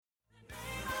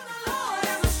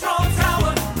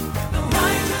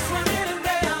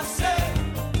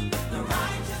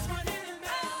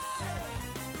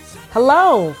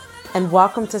Hello, and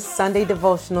welcome to Sunday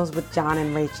Devotionals with John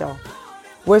and Rachel.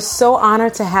 We're so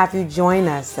honored to have you join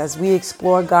us as we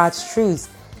explore God's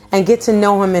truth and get to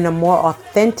know Him in a more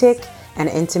authentic and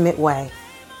intimate way.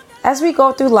 As we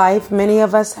go through life, many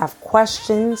of us have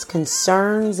questions,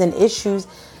 concerns, and issues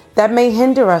that may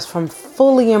hinder us from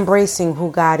fully embracing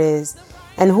who God is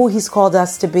and who He's called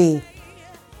us to be.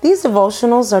 These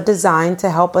devotionals are designed to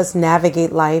help us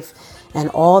navigate life and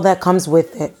all that comes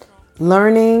with it,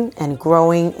 learning and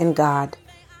growing in God.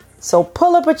 So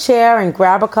pull up a chair and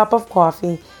grab a cup of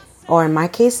coffee, or in my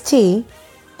case, tea,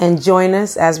 and join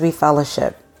us as we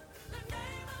fellowship.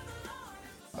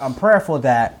 I'm prayerful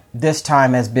that this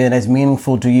time has been as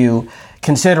meaningful to you,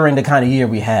 considering the kind of year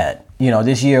we had. You know,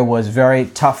 this year was very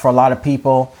tough for a lot of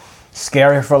people,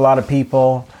 scary for a lot of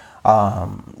people.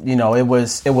 It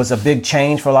was a big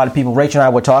change for a lot of people. Rachel and I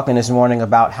were talking this morning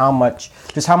about how much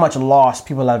loss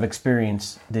people have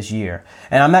experienced this year.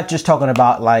 And I'm not just talking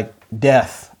about like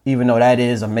death, even though that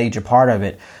is a major part of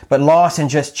it, but loss and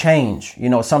just change. You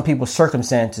know, some people's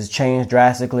circumstances changed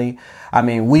drastically. I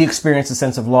mean, we experienced a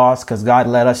sense of loss because God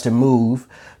led us to move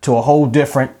to a whole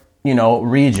different,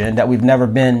 region that we've never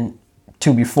been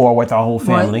to before with our whole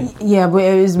family. Well, yeah, but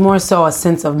it was more so a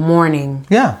sense of mourning.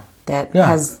 Yeah. That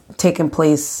has taken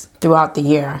place throughout the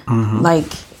year. Mm-hmm. Like,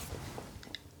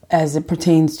 as it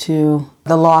pertains to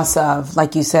the loss of,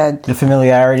 like you said, the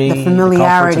familiarity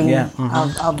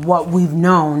of what we've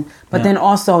known, but then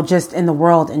also just in the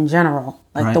world in general.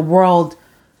 Like, right. The world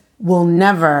will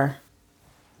never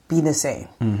be the same.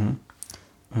 Mm-hmm.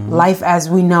 Mm-hmm. Life as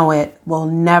we know it will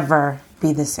never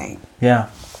be the same. Yeah.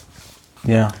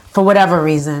 Yeah. For whatever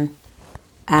reason.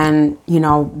 And,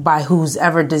 by whose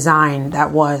ever design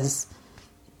that was,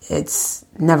 it's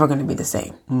never going to be the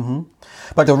same. Mm-hmm.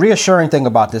 But the reassuring thing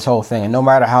about this whole thing, and no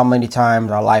matter how many times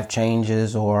our life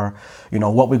changes or,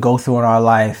 what we go through in our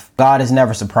life, God is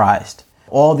never surprised.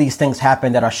 All these things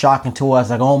happen that are shocking to us,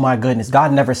 like, oh my goodness.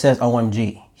 God never says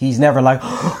OMG. He's never like,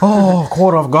 oh,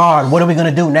 court of God, what are we going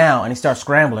to do now? And he starts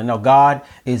scrambling. No, God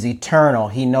is eternal.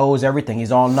 He knows everything.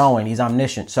 He's all knowing. He's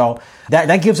omniscient. So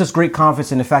that gives us great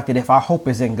confidence in the fact that if our hope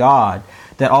is in God,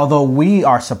 that although we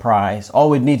are surprised, all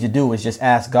we need to do is just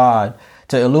ask God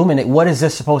to illuminate, what is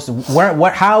this supposed to,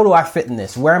 how do I fit in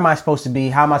this? Where am I supposed to be?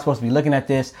 How am I supposed to be looking at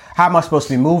this? How am I supposed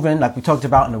to be moving? Like we talked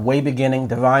about in the way beginning,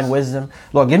 divine wisdom.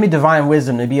 Lord, give me divine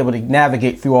wisdom to be able to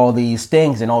navigate through all these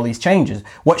things and all these changes.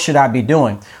 What should I be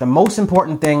doing? The most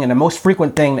important thing and the most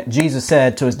frequent thing that Jesus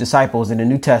said to his disciples in the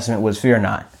New Testament was fear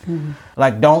not. Mm-hmm.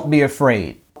 Like, don't be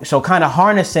afraid. So kind of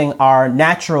harnessing our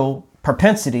natural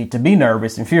propensity to be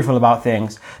nervous and fearful about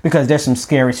things because there's some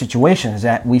scary situations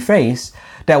that we face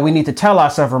that we need to tell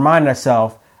ourselves, remind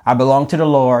ourselves, I belong to the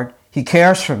Lord. He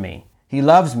cares for me. He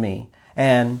loves me.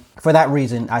 And for that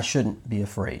reason, I shouldn't be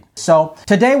afraid. So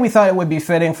today we thought it would be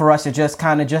fitting for us to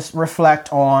just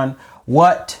reflect on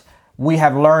what we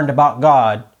have learned about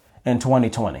God in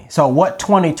 2020. So what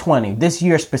 2020, this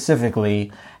year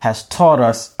specifically, has taught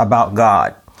us about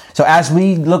God. So as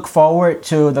we look forward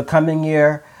to the coming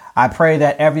year, I pray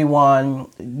that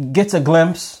everyone gets a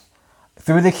glimpse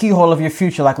through the keyhole of your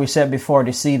future, like we said before,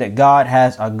 to see that God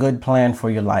has a good plan for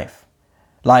your life.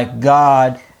 Like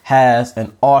God has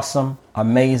an awesome,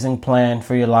 amazing plan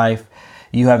for your life.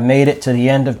 You have made it to the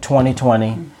end of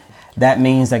 2020. That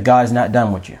means that God is not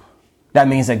done with you. That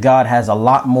means that God has a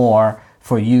lot more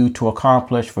for you to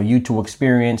accomplish, for you to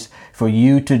experience, for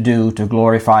you to do to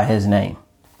glorify His name.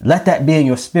 Let that be in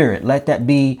your spirit. Let that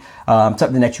be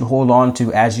something that you hold on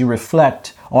to as you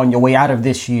reflect on your way out of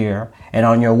this year and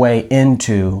on your way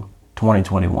into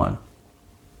 2021.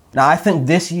 Now, I think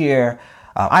this year,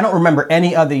 I don't remember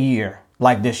any other year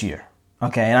like this year.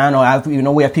 Okay. And I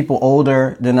know, we have people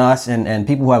older than us and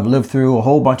people who have lived through a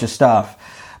whole bunch of stuff.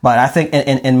 But I think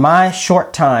in my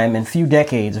short time and few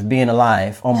decades of being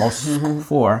alive, almost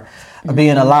four,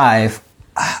 being alive,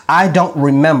 I don't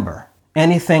remember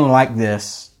anything like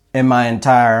this in my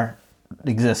entire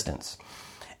existence.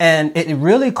 And it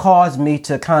really caused me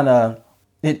to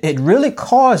it really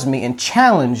caused me and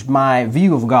challenged my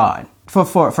view of God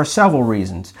for several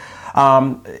reasons.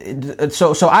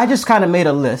 So I just kind of made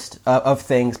a list of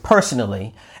things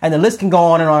personally, and the list can go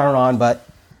on and on and on, but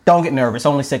don't get nervous.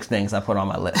 Only 6 things I put on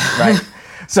my list, right?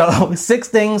 So 6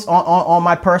 things on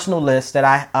my personal list that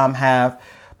I have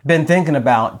been thinking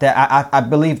about that I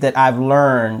believe that I've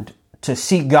learned to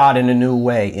see God in a new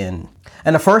way in.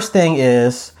 And the first thing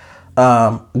is,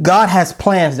 God has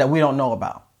plans that we don't know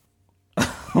about,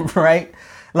 right?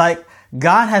 Like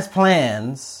God has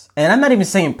plans, and I'm not even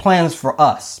saying plans for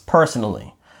us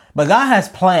personally, but God has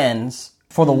plans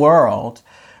for the world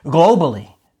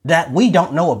globally that we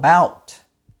don't know about.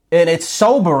 And it's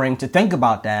sobering to think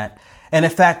about that. And the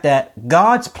fact that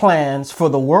God's plans for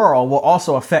the world will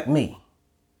also affect me.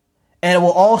 And it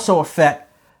will also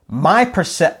affect my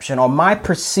perception or my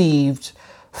perceived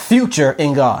future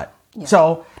in God. Yeah.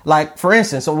 So, like, for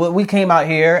instance, so we came out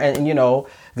here and, you know,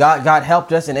 God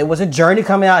helped us, and it was a journey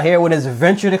coming out here. When it's a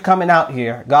venture to coming out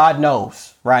here, God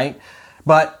knows, right?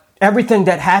 But everything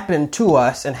that happened to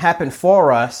us and happened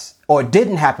for us or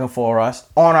didn't happen for us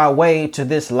on our way to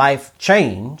this life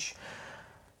change,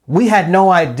 we had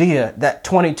no idea that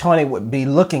 2020 would be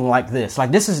looking like this.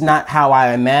 Like, this is not how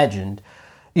I imagined,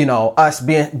 you know, us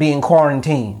being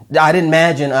quarantined. I didn't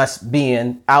imagine us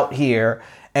being out here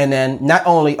and then not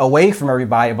only away from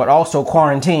everybody, but also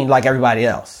quarantined like everybody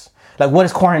else. Like, what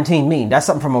does quarantine mean? That's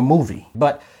something from a movie,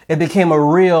 but it became a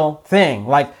real thing.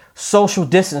 Like, social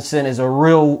distancing is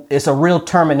it's a real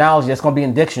terminology that's going to be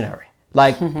in dictionary.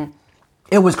 Like,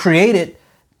 it was created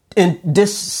in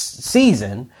this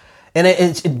season,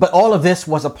 and but all of this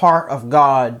was a part of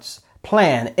God's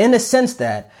plan in the sense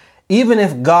that even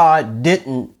if God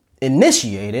didn't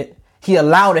initiate it, he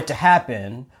allowed it to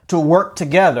happen to work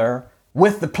together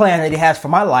with the plan that he has for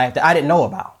my life that I didn't know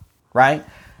about. Right.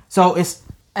 So it's,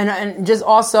 and just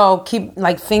also keep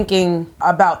like thinking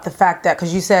about the fact that,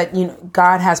 because you said, you know,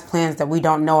 God has plans that we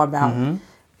don't know about.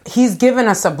 He's given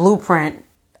us a blueprint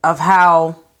of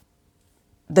how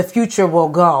the future will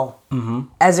go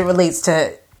as it relates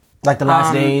to like the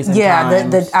last days. And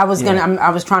times. I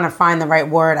was trying to find the right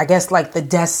word. I guess like the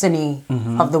destiny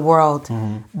of the world,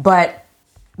 but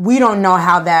we don't know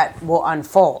how that will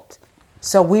unfold.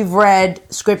 So we've read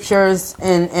scriptures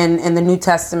in the New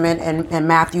Testament and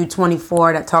Matthew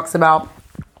 24 that talks about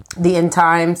the end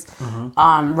times,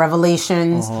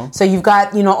 Revelations. So you've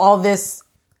got, you know, all this,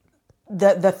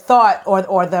 the thought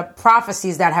or the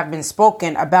prophecies that have been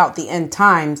spoken about the end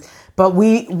times, but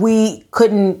we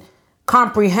couldn't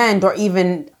comprehend or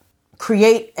even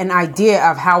create an idea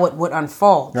of how it would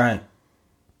unfold. Right.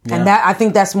 Yeah. And that, I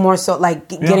think that's more so like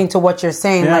getting to what you're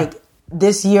saying. Like,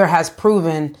 this year has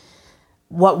proven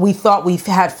what we thought we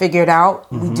had figured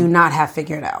out, we do not have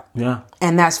figured out. Yeah.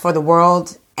 And that's for the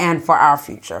world and for our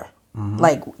future.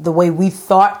 Like, the way we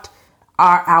thought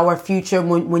our future,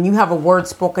 when you have a word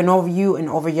spoken over you and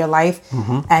over your life,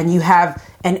 and you have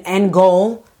an end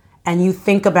goal, and you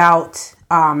think about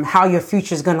how your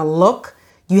future is going to look,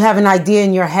 you have an idea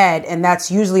in your head, and that's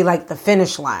usually like the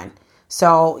finish line.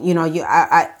 So, you know,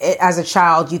 as a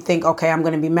child, you think, okay, I'm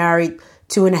going to be married,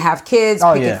 2.5 kids,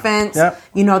 picket fence. Yep.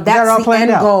 You know, that's the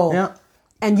end goal. Yep.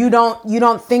 And you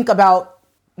don't think about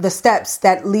the steps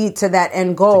that lead to that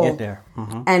end goal. To get there.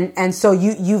 And so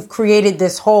you've created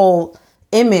this whole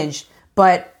image,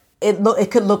 but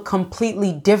it could look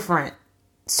completely different.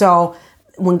 So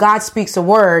when God speaks a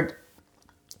word,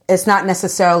 it's not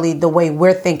necessarily the way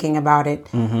we're thinking about it.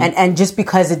 And just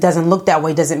because it doesn't look that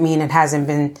way doesn't mean it hasn't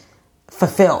been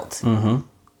fulfilled.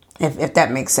 If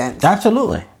that makes sense.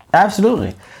 Absolutely.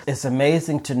 Absolutely. It's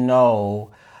amazing to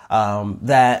know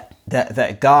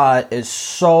that God is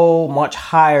so much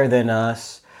higher than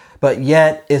us, but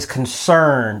yet is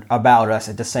concerned about us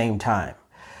at the same time.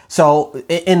 So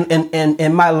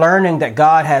in my learning that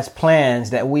God has plans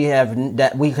that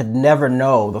we could never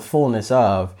know the fullness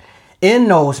of, in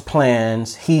those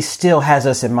plans, he still has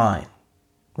us in mind,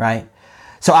 right?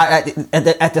 So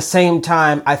at the same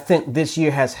time, I think this year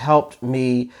has helped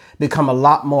me become a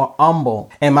lot more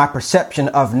humble in my perception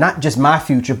of not just my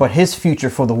future, but his future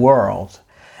for the world.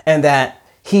 And that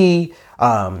he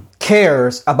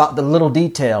cares about the little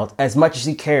details as much as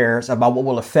he cares about what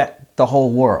will affect the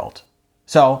whole world.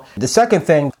 So the second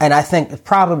thing, and I think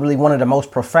probably one of the most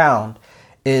profound,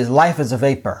 is life is a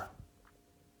vapor.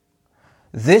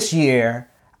 This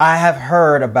year, I have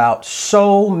heard about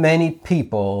so many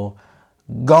people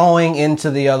going into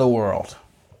the other world,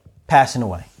 passing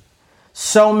away.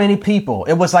 So many people.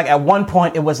 It was like at one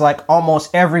point, it was like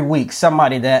almost every week,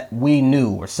 somebody that we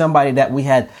knew or somebody that we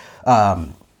had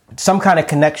some kind of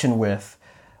connection with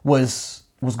was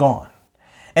gone.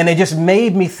 And it just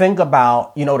made me think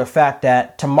about, you know, the fact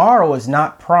that tomorrow is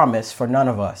not promised for none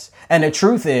of us. And the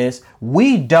truth is,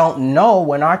 we don't know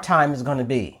when our time is going to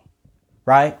be,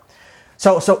 right?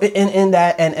 So in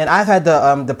that, and I've had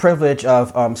the privilege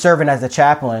of serving as a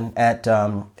chaplain at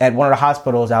one of the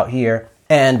hospitals out here,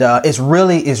 and it's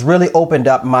really opened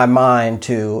up my mind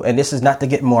to, and this is not to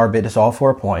get morbid, it's all for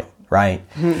a point, right?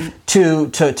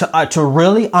 To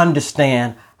really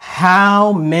understand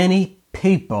how many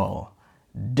people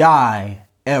die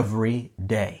every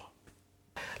day.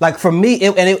 Like for me,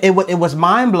 it was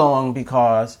mind blowing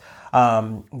because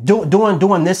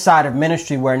doing this side of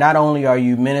ministry, where not only are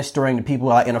you ministering to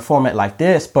people in a format like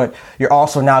this, but you're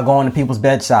also now going to people's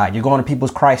bedside. You're going to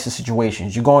people's crisis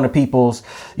situations. You're going to people's,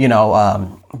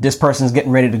 this person's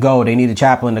getting ready to go. They need a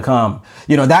chaplain to come,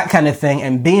 that kind of thing.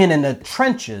 And being in the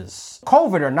trenches,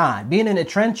 COVID or not, being in the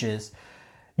trenches,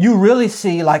 you really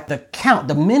see like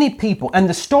the many people, and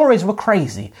the stories were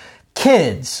crazy.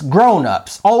 Kids,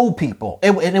 grown-ups, old people.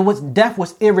 Death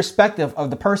was irrespective of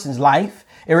the person's life,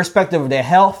 irrespective of their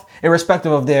health,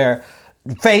 irrespective of their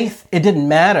faith. It didn't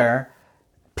matter.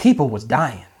 People was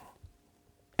dying.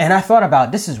 And I thought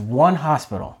about, this is one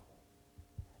hospital.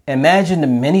 Imagine the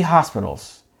many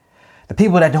hospitals, the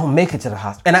people that don't make it to the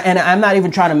hospital. And I'm not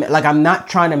even I'm not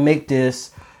trying to make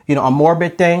this, a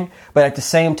morbid thing, but at the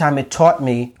same time, it taught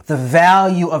me the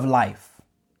value of life.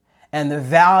 And the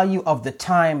value of the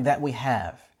time that we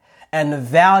have, and the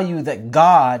value that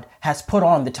God has put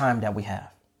on the time that we have.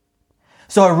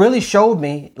 So it really showed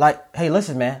me like, hey,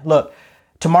 listen, man, look,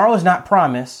 tomorrow is not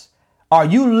promised. Are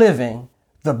you living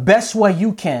the best way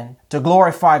you can to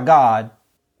glorify God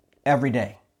every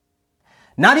day?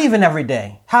 Not even every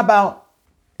day. How about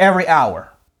every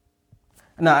hour?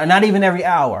 No, not even every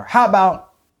hour. How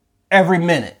about every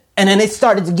minute? And then it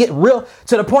started to get real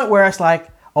to the point where it's like,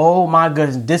 oh my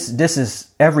goodness, this is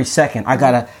every second. I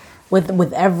gotta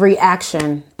with every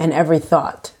action and every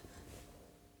thought.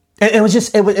 It was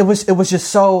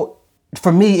just so,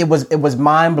 for me, it was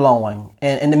mind blowing.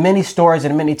 And the many stories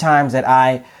and the many times that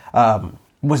I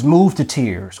was moved to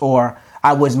tears, or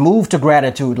I was moved to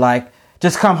gratitude, like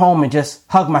just come home and just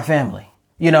hug my family.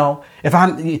 If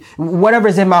I'm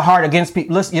whatever's in my heart against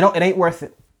people, listen, it ain't worth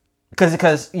it,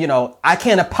 because I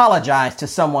can't apologize to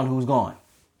someone who's gone.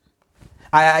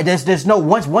 There's no,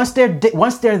 once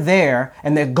they're there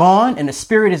and they're gone and the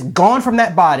spirit is gone from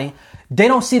that body, they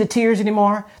don't see the tears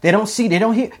anymore. They don't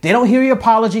hear your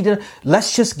apology.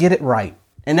 Let's just get it right.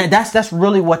 And that's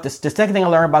really what the second thing I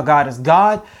learned about God is.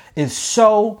 God is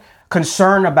so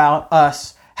concerned about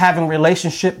us having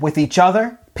relationship with each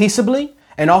other peaceably,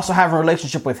 and also having a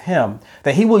relationship with him,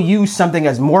 that he will use something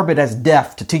as morbid as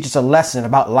death to teach us a lesson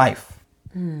about life.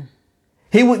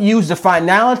 He would use the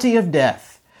finality of death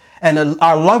and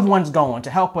our loved ones going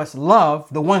to help us love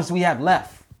the ones we have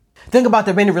left. Think about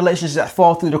the many relationships that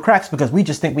fall through the cracks because we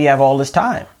just think we have all this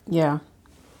time. Yeah.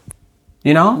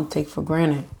 Take for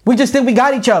granted. We just think we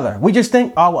got each other. We just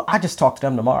think, oh, well, I just talk to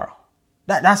them tomorrow.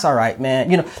 That's all right, man.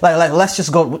 Like let's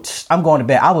just go. I'm going to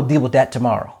bed. I will deal with that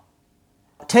tomorrow.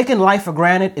 Taking life for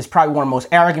granted is probably one of the most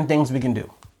arrogant things we can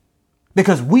do,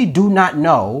 because we do not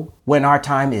know when our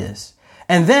time is.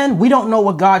 And then we don't know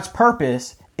what God's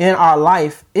purpose in our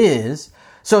life is,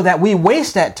 so that we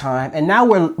waste that time. And now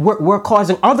we're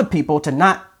causing other people to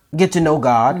not get to know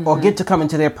God or get to come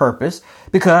into their purpose,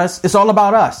 because it's all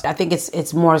about us. I think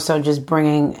it's more so just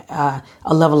bringing a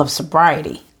level of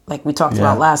sobriety, like we talked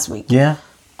about last week. Yeah.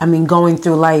 I mean, going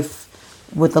through life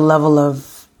with a level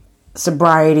of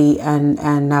sobriety and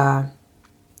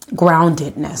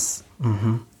groundedness,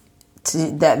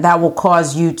 that will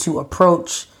cause you to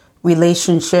approach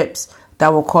relationships,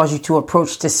 that will cause you to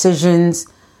approach decisions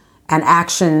and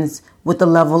actions with a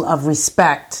level of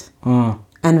respect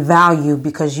and value,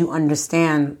 because you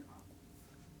understand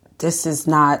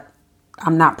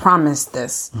I'm not promised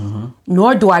this,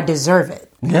 nor do I deserve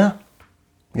it. Yeah.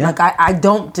 Like I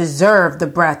don't deserve the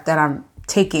breath that I'm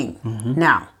taking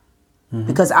now,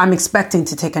 because I'm expecting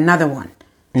to take another one.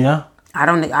 Yeah. I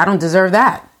don't deserve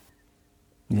that.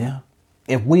 Yeah.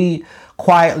 If we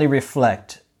quietly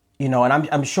reflect, and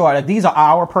I'm sure that these are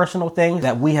our personal things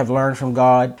that we have learned from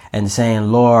God, and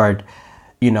saying, Lord,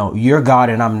 you're God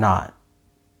and I'm not.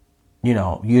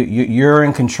 You're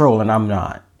in control and I'm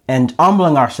not. And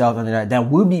humbling ourselves under that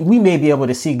we may be able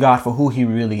to see God for who he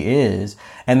really is,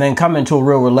 and then come into a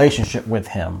real relationship with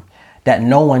him that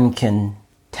no one can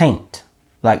taint.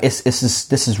 Like this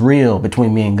is real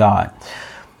between me and God.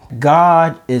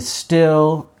 God is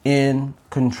still in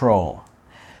control.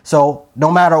 So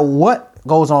no matter what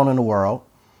goes on in the world,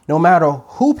 no matter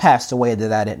who passed away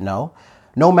that I didn't know,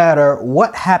 no matter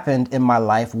what happened in my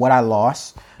life, what I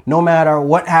lost, no matter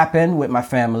what happened with my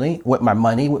family, with my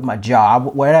money, with my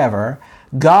job, whatever,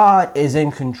 God is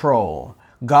in control.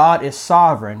 God is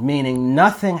sovereign, meaning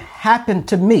nothing happened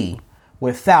to me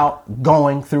without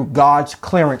going through God's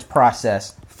clearance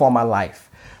process for my life.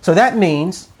 So that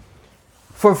means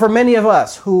for many of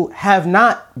us who have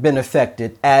not been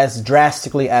affected as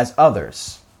drastically as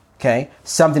others, okay,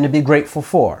 something to be grateful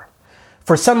for.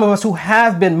 For some of us who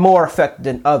have been more affected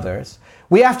than others,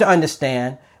 we have to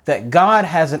understand that God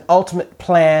has an ultimate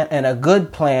plan and a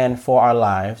good plan for our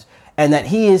lives. and that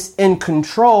he is in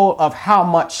control of how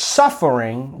much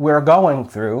suffering we're going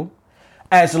through,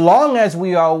 as long as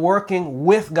we are working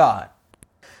with God.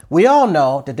 We all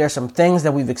know that there's some things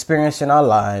that we've experienced in our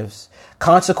lives,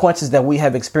 consequences that we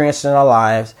have experienced in our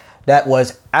lives, that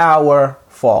was our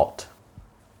fault.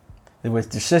 There was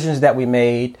decisions that we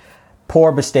made,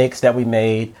 poor mistakes that we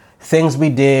made, things we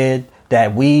did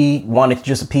that we wanted to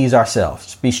just appease ourselves.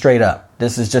 Just be straight up.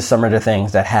 This is just some of the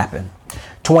things that happen.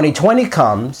 2020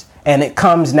 comes, and it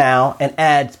comes now and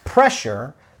adds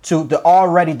pressure to the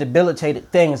already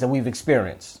debilitated things that we've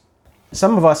experienced.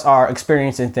 Some of us are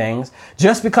experiencing things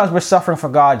just because we're suffering for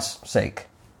God's sake,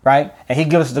 right? And he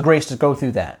gives us the grace to go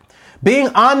through that. Being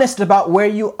honest about where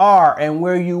you are and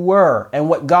where you were and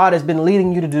what God has been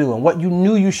leading you to do and what you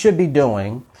knew you should be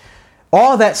doing,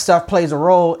 all that stuff plays a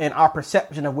role in our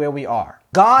perception of where we are.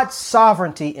 God's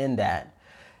sovereignty in that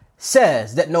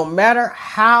says that no matter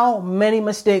how many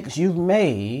mistakes you've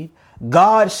made,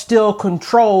 God still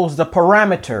controls the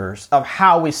parameters of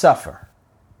how we suffer,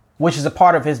 which is a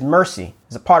part of his mercy,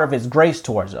 is a part of his grace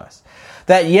towards us.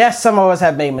 That yes, some of us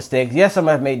have made mistakes. Yes, some of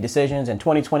us have made decisions, and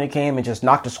 2020 came and just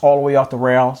knocked us all the way off the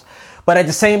rails. But at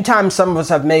the same time, some of us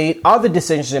have made other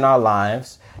decisions in our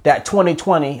lives that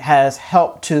 2020 has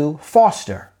helped to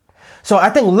foster. So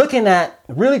I think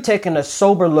really taking a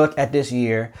sober look at this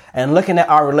year and looking at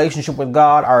our relationship with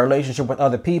God, our relationship with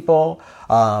other people,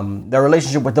 the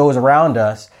relationship with those around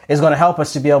us is going to help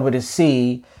us to be able to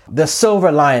see the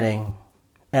silver lining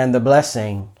and the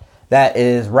blessing that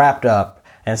is wrapped up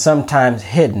and sometimes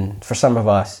hidden for some of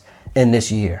us in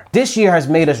this year. This year has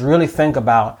made us really think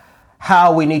about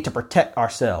how we need to protect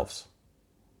ourselves,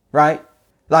 right?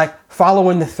 Like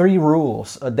following the 3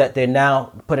 rules that they're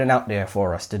now putting out there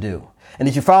for us to do. And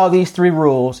if you follow these 3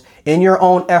 rules in your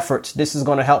own efforts, this is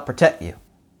going to help protect you.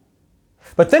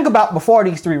 But think about before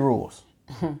these 3 rules,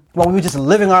 when we were just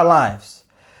living our lives,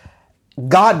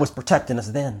 God was protecting us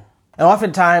then. And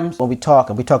oftentimes when we talk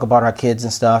about our kids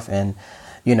and stuff, and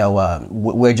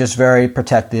we're just very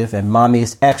protective, and mommy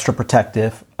is extra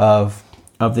protective of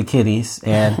the kiddies.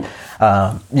 And,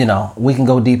 we can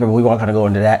go deeper, but we won't going to go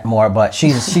into that more. But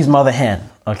she's mother hen.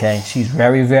 OK, she's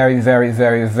very, very, very,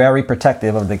 very, very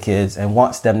protective of the kids and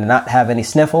wants them to not have any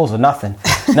sniffles or nothing.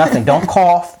 Nothing. Don't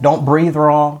cough. Don't breathe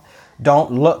wrong.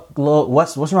 Don't look.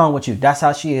 What's wrong with you? That's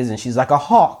how she is. And she's like a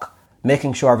hawk,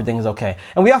 making sure everything is OK.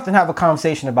 And we often have a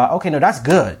conversation about, OK, no, that's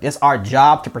good. It's our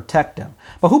job to protect them.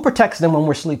 But who protects them when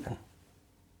we're sleeping?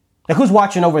 Like, who's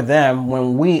watching over them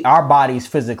when our bodies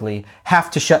physically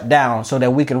have to shut down so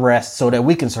that we can rest, so that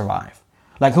we can survive?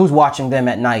 Like, who's watching them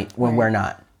at night when we're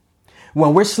not?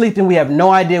 When we're sleeping, we have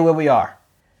no idea where we are.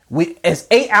 It's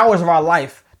 8 hours of our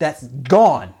life that's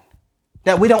gone,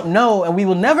 that we don't know, and we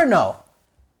will never know.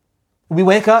 We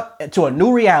wake up to a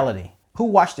new reality. Who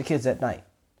watched the kids at night?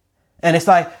 And it's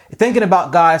like thinking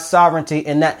about God's sovereignty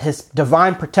and that his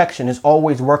divine protection is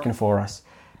always working for us.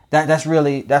 That's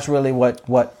really what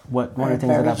one of the things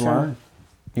that I've learned,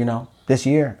 this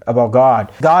year about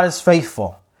God. God is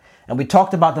faithful. And we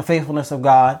talked about the faithfulness of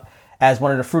God as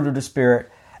one of the fruit of the Spirit.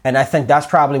 And I think that's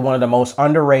probably one of the most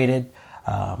underrated,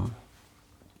 I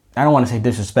don't want to say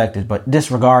disrespected, but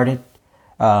disregarded,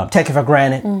 taken for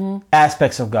granted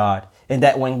aspects of God. And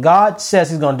that when God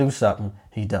says he's going to do something,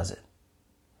 he does it.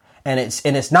 And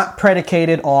it's not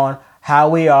predicated on how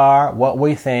we are, what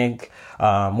we think,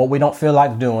 what we don't feel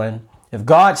like doing. If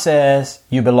God says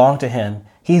you belong to him,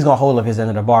 he's going to hold up his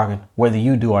end of the bargain, whether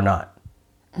you do or not.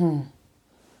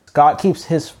 God keeps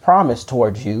his promise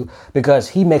towards you because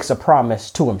he makes a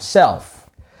promise to himself.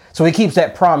 So he keeps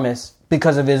that promise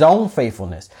because of his own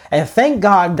faithfulness. And thank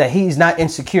God that he's not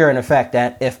insecure in the fact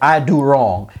that if I do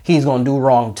wrong, he's going to do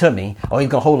wrong to me, or he's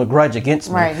going to hold a grudge against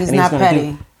me. Right. He's not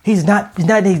petty. He's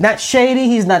not shady.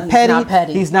 He's not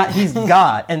petty. He's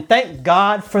God. And thank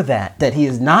God for that he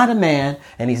is not a man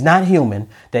and he's not human,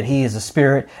 that he is a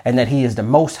spirit and that he is the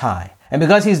Most High. And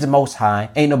because he's the Most High,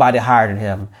 ain't nobody higher than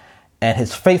him. And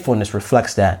his faithfulness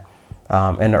reflects that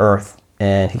in the earth,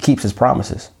 and he keeps his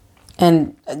promises.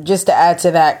 And just to add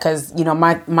to that, because,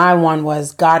 my one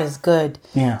was God is good.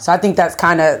 Yeah. So I think that's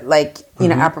kind of like,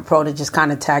 apropos to just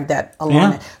kind of tag that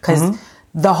along. Because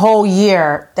the whole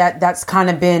year, that's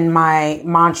kind of been my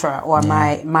mantra or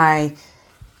my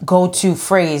go-to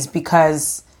phrase,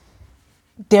 because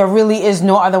there really is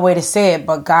no other way to say it,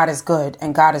 but God is good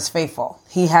and God is faithful.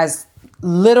 He has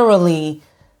literally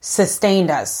sustained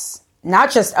us.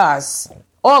 Not just us,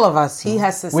 all of us. He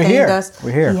has sustained us.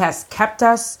 We're here. He has kept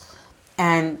us.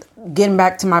 And getting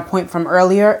back to my point from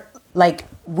earlier, like,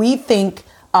 we think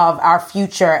of our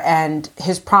future and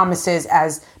his promises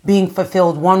as being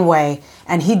fulfilled one way,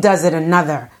 and he does it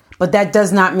another. But that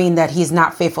does not mean that he's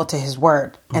not faithful to his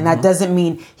word. And that doesn't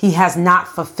mean he has not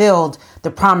fulfilled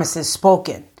the promises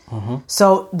spoken.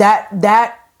 So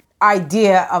that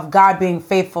idea of God being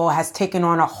faithful has taken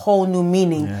on a whole new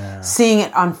meaning. Seeing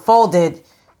it unfolded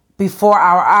before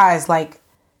our eyes, like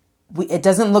it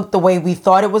doesn't look the way we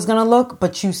thought it was going to look,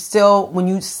 but you still, when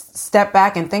you step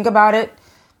back and think about it,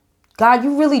 God,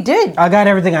 you really did. I got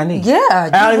everything I need.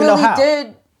 Yeah, you really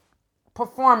did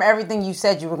perform everything you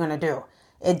said you were going to do.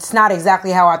 It's not exactly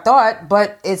how I thought,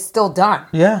 but it's still done.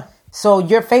 Yeah. So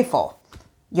you're faithful.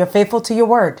 You're faithful to your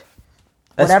word.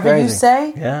 That's Whatever crazy. you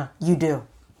say, you do.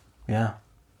 Yeah.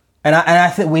 And I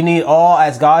think we need all,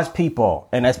 as God's people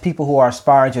and as people who are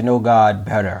aspiring to know God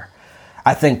better,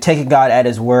 I think taking God at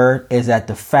his word is at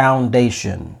the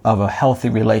foundation of a healthy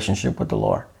relationship with the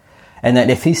Lord. And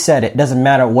that if he said it, doesn't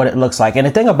matter what it looks like. And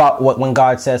the thing about when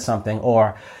God says something,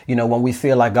 or, when we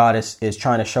feel like God is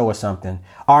trying to show us something,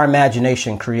 our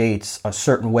imagination creates a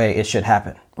certain way it should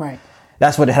happen. Right.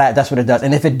 That's what it does.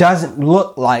 And if it doesn't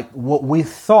look like what we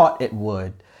thought it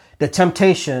would, the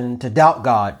temptation to doubt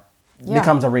God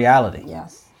becomes a reality.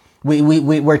 Yes.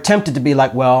 We're tempted to be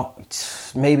like, well,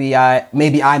 maybe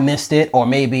I missed it, or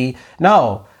maybe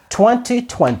no.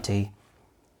 2020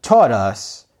 taught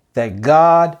us that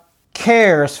God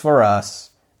cares for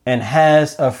us and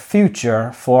has a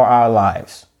future for our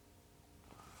lives.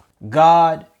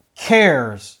 God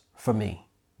cares for me.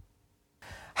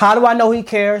 How do I know he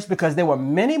cares? Because there were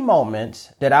many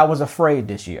moments that I was afraid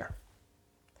this year.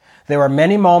 There were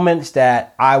many moments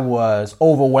that I was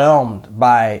overwhelmed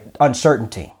by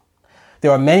uncertainty.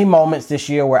 There were many moments this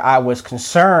year where I was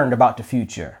concerned about the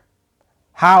future.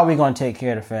 How are we going to take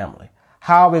care of the family?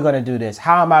 How are we going to do this?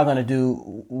 How am I going to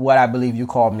do what I believe you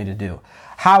called me to do?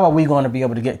 How are we going to be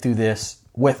able to get through this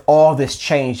with all this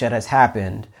change that has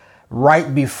happened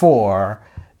right before,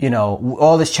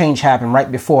 all this change happened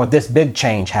right before this big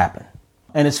change happened?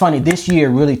 And it's funny, this year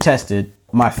really tested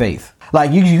my faith.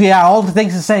 Like you got all the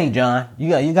things to say, John.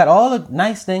 You got all the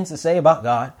nice things to say about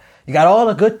God. You got all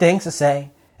the good things to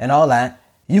say and all that.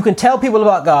 You can tell people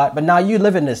about God, but now you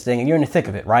live in this thing and you're in the thick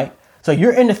of it, right? So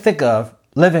you're in the thick of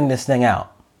living this thing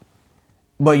out,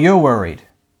 but you're worried,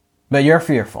 but you're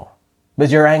fearful, but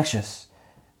you're anxious,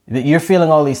 that you're feeling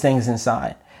all these things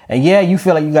inside. And you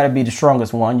feel like you got to be the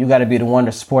strongest one. You got to be the one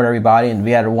to support everybody and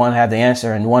be the one to have the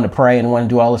answer and one to pray and one to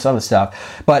do all this other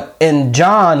stuff. But in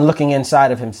John looking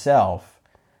inside of himself,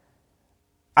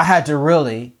 I had to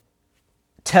really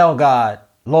tell God,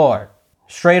 Lord,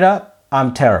 straight up,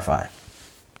 I'm terrified.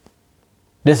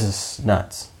 This is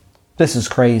nuts. This is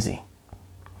crazy.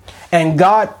 And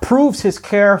God proves his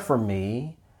care for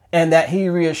me, and that he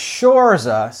reassures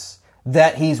us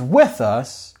that he's with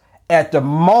us at the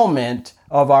moment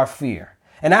of our fear.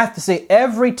 And I have to say,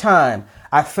 every time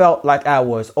I felt like I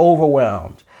was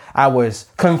overwhelmed, I was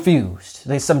confused.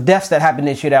 There's some deaths that happened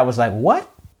this year that I was like, what?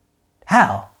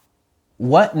 How?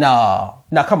 What? No,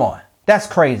 come on. That's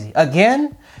crazy.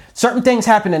 Again, certain things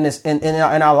happen in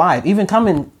our life, even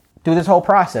coming through this whole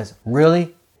process.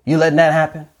 Really? You letting that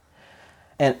happen?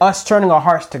 And us turning our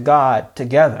hearts to God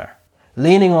together,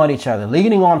 leaning on each other,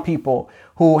 leaning on people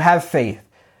who have faith,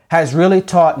 has really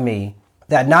taught me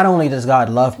that not only does God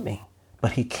love me,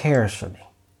 but he cares for me,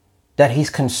 that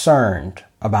he's concerned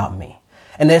about me.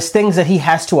 And there's things that he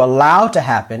has to allow to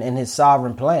happen in his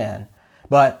sovereign plan.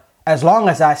 But as long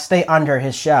as I stay under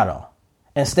his shadow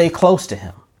and stay close to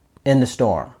him in the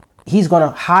storm, he's going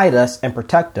to hide us and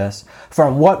protect us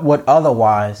from what would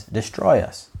otherwise destroy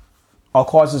us or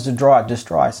cause us to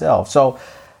destroy ourselves. So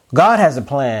God has a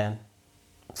plan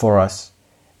for us,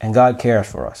 and God cares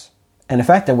for us. And the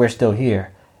fact that we're still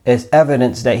here is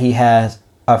evidence that he has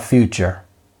a future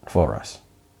for us.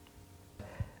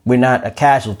 We're not a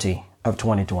casualty of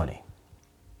 2020.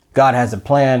 God has a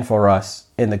plan for us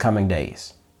in the coming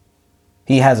days.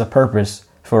 He has a purpose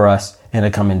for us in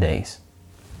the coming days.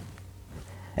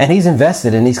 And he's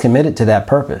invested and he's committed to that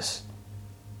purpose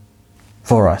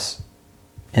for us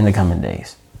in the coming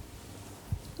days.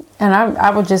 And I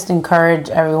would just encourage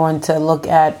everyone to look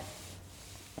at,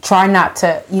 try not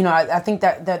to, I think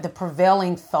that the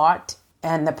prevailing thought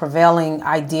and the prevailing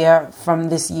idea from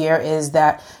this year is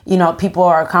that, people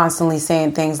are constantly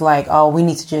saying things like, oh, we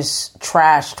need to just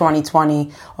trash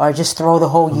 2020 or just throw the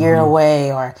whole year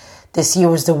away, or this year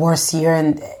was the worst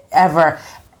year ever.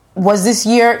 Was this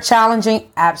year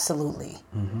challenging? Absolutely.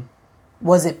 Mm-hmm.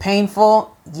 Was it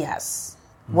painful? Yes.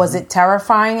 Mm-hmm. Was it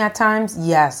terrifying at times?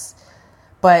 Yes.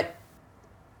 But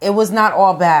it was not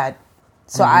all bad.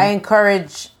 So I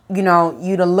encourage, you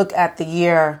to look at the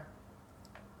year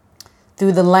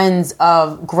through the lens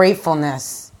of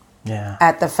gratefulness. Yeah.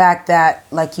 At the fact that,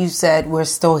 like you said, we're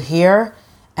still here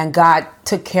And God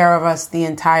took care of us the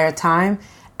entire time.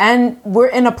 And we're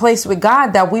in a place with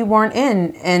God that we weren't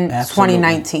in Absolutely.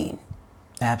 2019.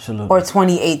 Absolutely. Or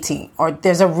 2018. Or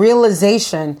there's a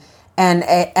realization and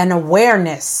an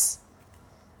awareness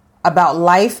about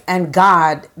life and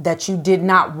God that you did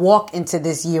not walk into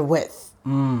this year with.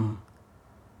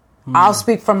 I'll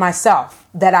speak for myself,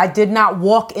 that I did not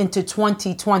walk into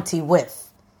 2020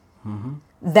 with.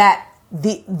 That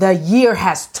the year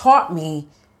has taught me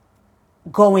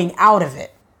going out of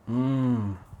it.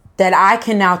 That I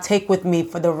can now take with me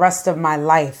for the rest of my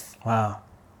life. Wow.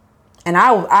 And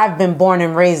I've been born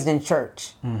and raised in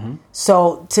church.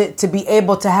 So to be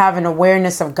able to have an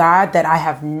awareness of God that I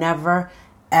have never,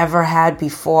 ever had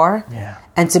before. Yeah.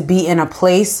 And to be in a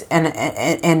place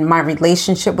and my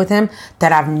relationship with him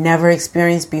that I've never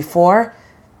experienced before.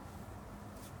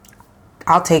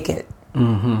 I'll take it.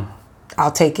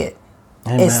 I'll take it.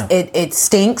 It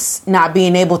stinks not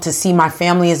being able to see my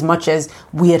family as much as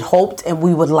we had hoped and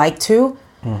we would like to.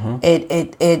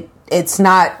 It's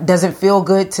not, doesn't feel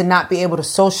good to not be able to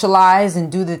socialize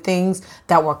and do the things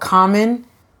that were common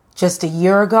just a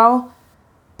year ago.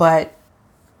 But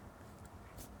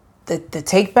the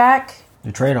take back,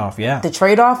 the trade-off, the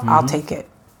trade-off, I'll take it.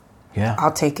 Yeah.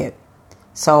 I'll take it.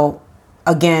 So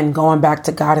again, going back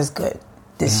to God is good.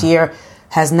 This year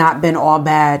has not been all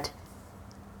bad.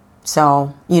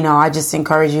 So, I just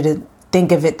encourage you to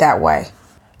think of it that way.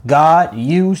 God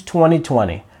used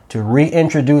 2020 to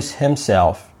reintroduce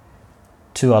himself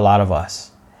to a lot of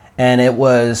us. And it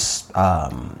was,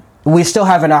 we still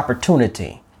have an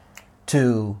opportunity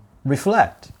to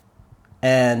reflect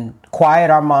and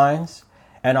quiet our minds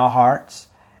and our hearts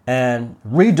and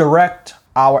redirect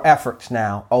our efforts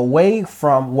now away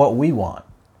from what we want.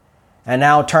 And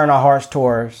now turn our hearts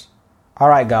towards, all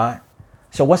right, God,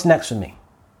 so what's next for me?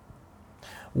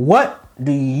 What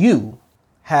do you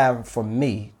have for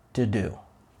me to do?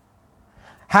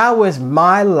 How is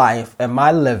my life and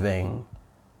my living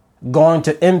going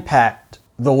to impact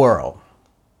the world?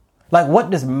 Like,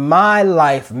 what does my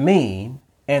life mean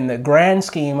in the grand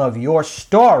scheme of your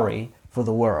story for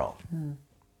the world?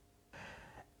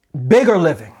 Bigger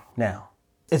living now.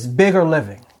 It's bigger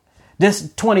living. This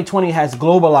 2020 has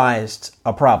globalized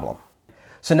a problem.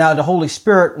 So now the Holy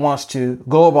Spirit wants to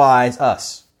globalize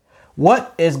us.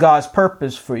 What is God's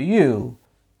purpose for you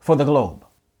for the globe?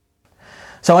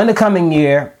 So in the coming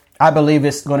year, I believe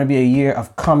it's going to be a year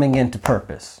of coming into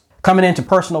purpose, coming into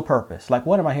personal purpose. Like,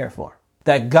 what am I here for?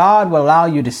 That God will allow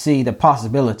you to see the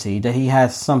possibility that he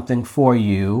has something for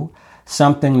you,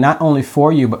 something not only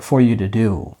for you, but for you to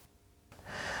do.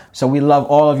 So we love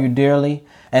all of you dearly,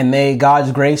 and may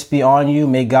God's grace be on you.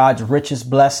 May God's richest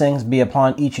blessings be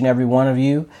upon each and every one of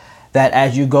you, that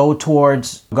as you go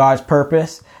towards God's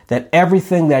purpose, that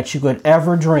everything that you could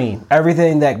ever dream,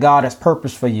 everything that God has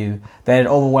purposed for you, that it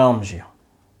overwhelms you.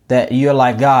 That you're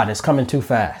like, God, it's coming too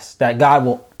fast. That God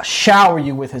will shower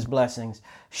you with his blessings,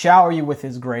 shower you with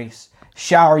his grace,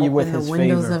 shower you with his favor. The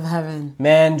windows of heaven.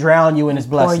 Man, drown you in his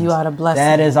blessings. Pour you out a blessing.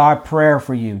 That is our prayer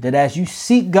for you. That as you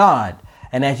seek God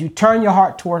and as you turn your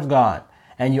heart towards God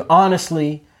and you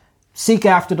honestly seek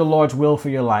after the Lord's will for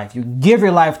your life, you give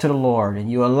your life to the Lord and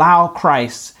you allow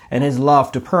Christ and his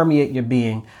love to permeate your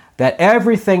being, that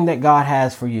everything that God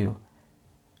has for you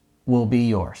will be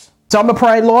yours. So I'm going to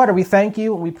pray, Lord, and we thank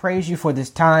you and we praise you for this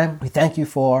time. We thank you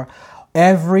for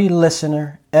every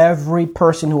listener, every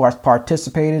person who has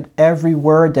participated, every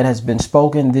word that has been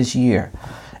spoken this year,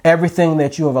 everything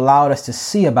that you have allowed us to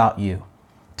see about you,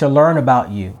 to learn about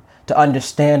you, to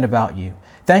understand about you.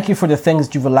 Thank you for the things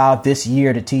that you've allowed this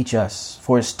year to teach us,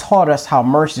 for it's taught us how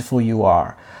merciful you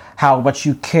are, how much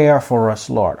you care for us,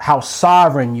 Lord, how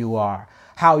sovereign you are,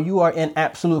 how you are in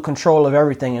absolute control of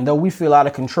everything. And though we feel out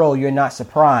of control, you're not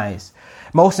surprised.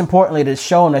 Most importantly, it has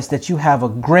shown us that you have a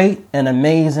great and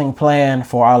amazing plan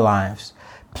for our lives.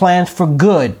 Plans for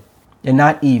good and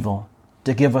not evil,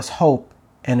 to give us hope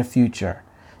and a future.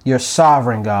 You're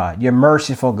sovereign God. You're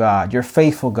merciful God. You're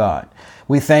faithful God.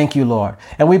 We thank you, Lord.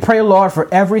 And we pray, Lord,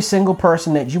 for every single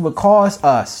person that you would cause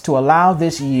us to allow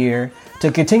this year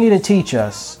to continue to teach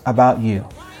us about you,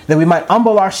 that we might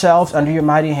humble ourselves under your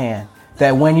mighty hand,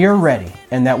 that when you're ready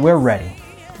and that we're ready,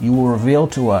 you will reveal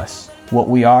to us what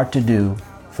we are to do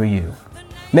for you.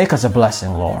 Make us a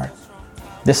blessing, Lord.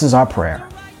 This is our prayer.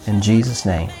 In Jesus'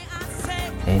 name,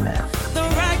 amen.